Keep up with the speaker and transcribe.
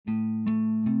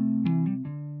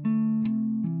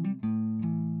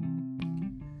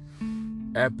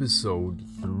Episode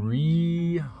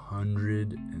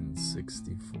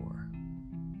 364.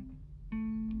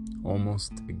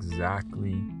 Almost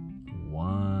exactly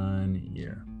 1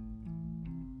 year.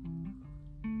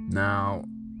 Now,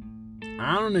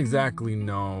 I don't exactly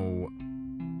know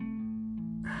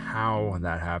how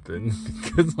that happened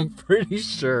because I'm pretty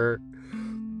sure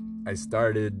I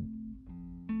started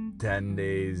 10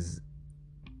 days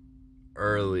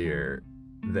earlier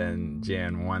than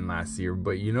Jan 1 last year,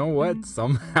 but you know what?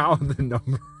 Somehow the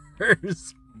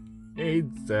numbers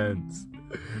made sense.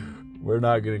 We're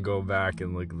not going to go back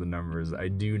and look at the numbers. I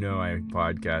do know I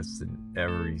podcasted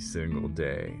every single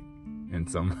day, and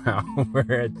somehow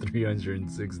we're at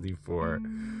 364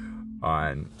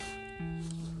 on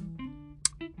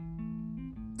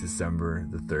December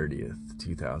the 30th,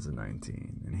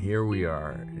 2019. And here we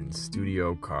are in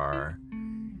Studio Car,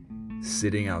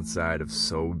 sitting outside of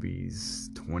Sobeys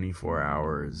 24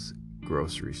 hours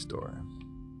grocery store,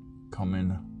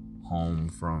 coming home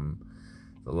from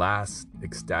the last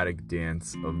ecstatic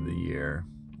dance of the year.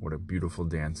 What a beautiful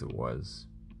dance it was.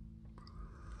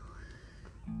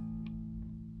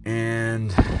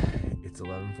 And it's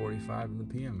 11:45 in the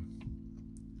PM.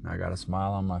 I got a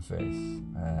smile on my face.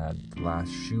 I had the last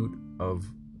shoot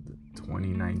of the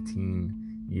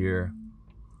 2019 year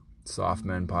Soft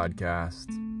Men podcast.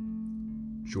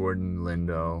 Jordan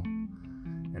Lindo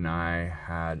and I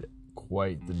had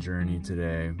quite the journey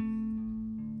today.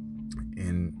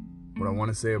 And what I want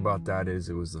to say about that is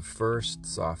it was the first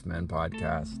Soft Men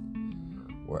podcast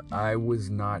where I was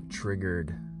not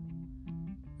triggered.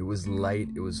 It was light.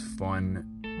 It was fun.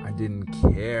 I didn't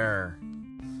care.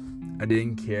 I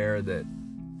didn't care that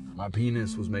my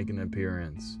penis was making an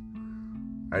appearance.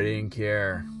 I didn't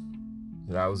care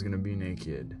that I was going to be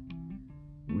naked.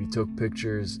 We took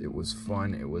pictures. It was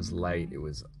fun. It was light. It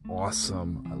was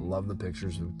awesome. I love the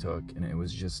pictures we took, and it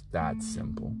was just that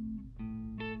simple.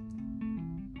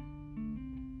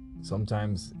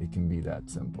 Sometimes it can be that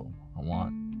simple. I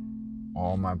want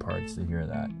all my parts to hear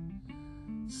that.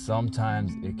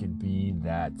 Sometimes it could be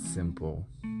that simple.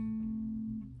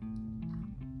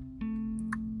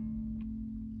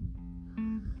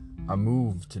 I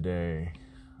moved today.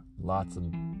 Lots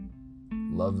of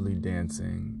lovely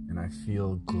dancing, and I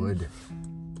feel good.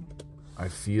 I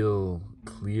feel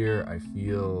clear. I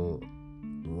feel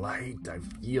light. I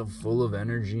feel full of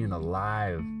energy and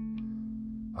alive.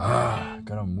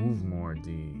 Gotta move more,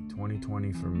 D.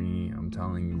 2020 for me, I'm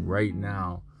telling you right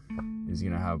now, is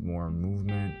gonna have more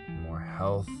movement, more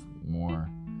health, more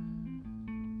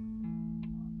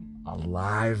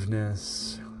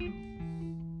aliveness.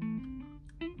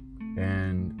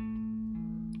 And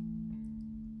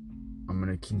I'm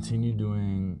going to continue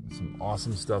doing some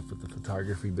awesome stuff with the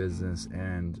photography business,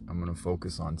 and I'm going to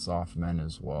focus on Soft Men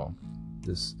as well.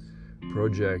 This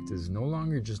project is no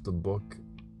longer just a book.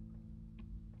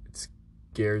 It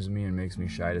scares me and makes me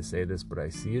shy to say this, but I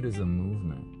see it as a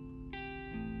movement.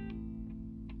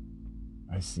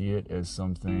 I see it as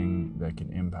something that can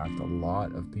impact a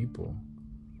lot of people.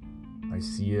 I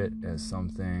see it as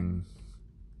something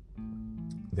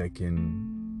that can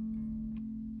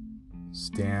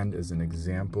stand as an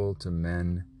example to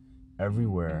men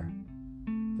everywhere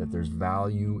that there's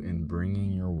value in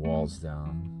bringing your walls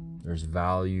down. There's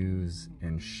values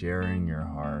in sharing your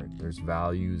heart. There's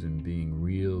values in being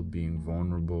real, being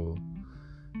vulnerable.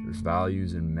 There's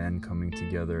values in men coming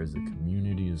together as a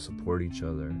community to support each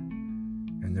other.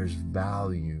 And there's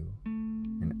value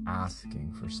in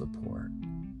asking for support,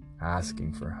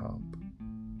 asking for help.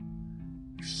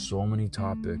 There's so many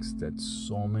topics that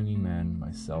so many men,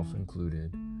 myself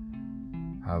included,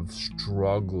 have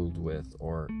struggled with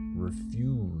or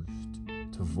refused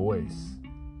to voice.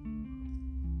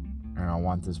 And I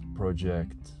want this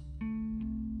project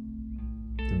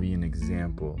to be an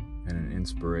example and an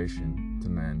inspiration to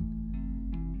men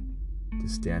to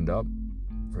stand up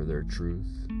for their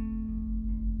truth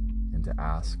and to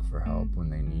ask for help when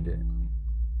they need it,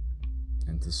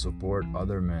 and to support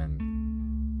other men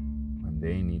when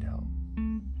they need help.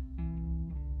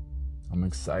 I'm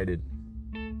excited.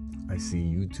 I see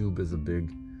YouTube as a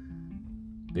big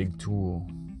tool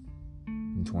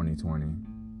in 2020.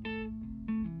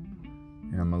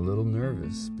 And I'm a little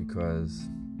nervous because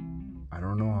I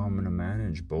don't know how I'm going to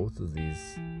manage both of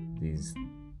these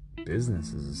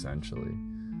businesses, essentially.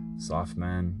 Soft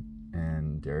Men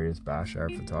and Darius Bashar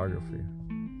Photography.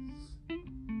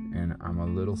 And I'm a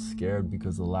little scared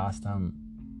because the last time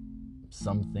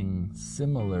something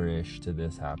similar-ish to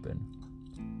this happened,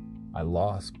 I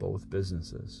lost both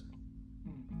businesses.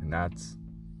 And that's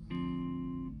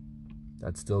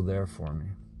still there for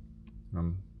me. And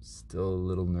I'm still a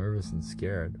little nervous and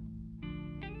scared.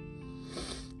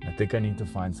 I think I need to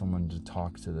find someone to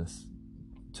talk to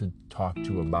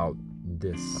about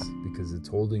this, because it's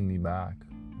holding me back,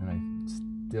 and I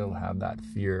still have that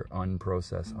fear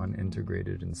unprocessed,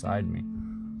 unintegrated inside me.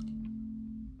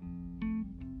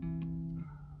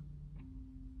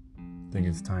 I think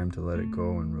it's time to let it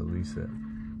go and release it.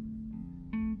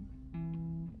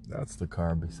 That's the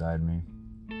car beside me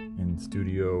in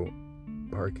studio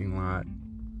parking lot.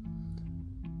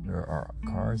 There are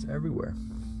cars everywhere.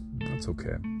 That's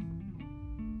okay.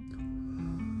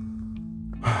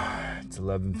 It's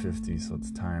 11:50, so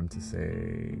it's time to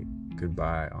say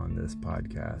goodbye on this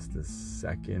podcast, this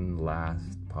second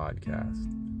last podcast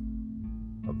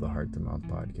of the Heart to Mouth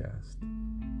podcast.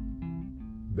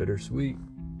 Bittersweet.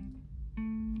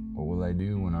 What will I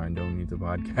do when I don't need to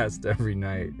podcast every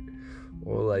night?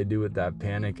 What will I do with that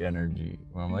panic energy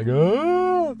when I'm like,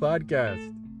 oh,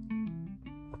 podcast?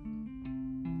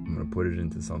 I'm going to put it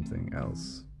into something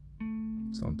else,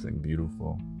 something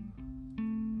beautiful,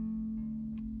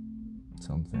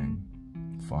 something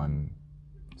fun,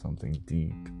 something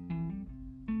deep.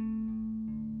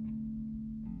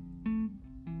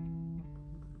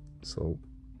 So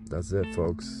that's it,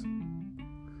 folks.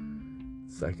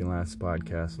 Second last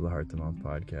podcast of the Heart to Mouth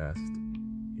podcast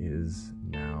is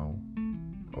now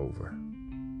over.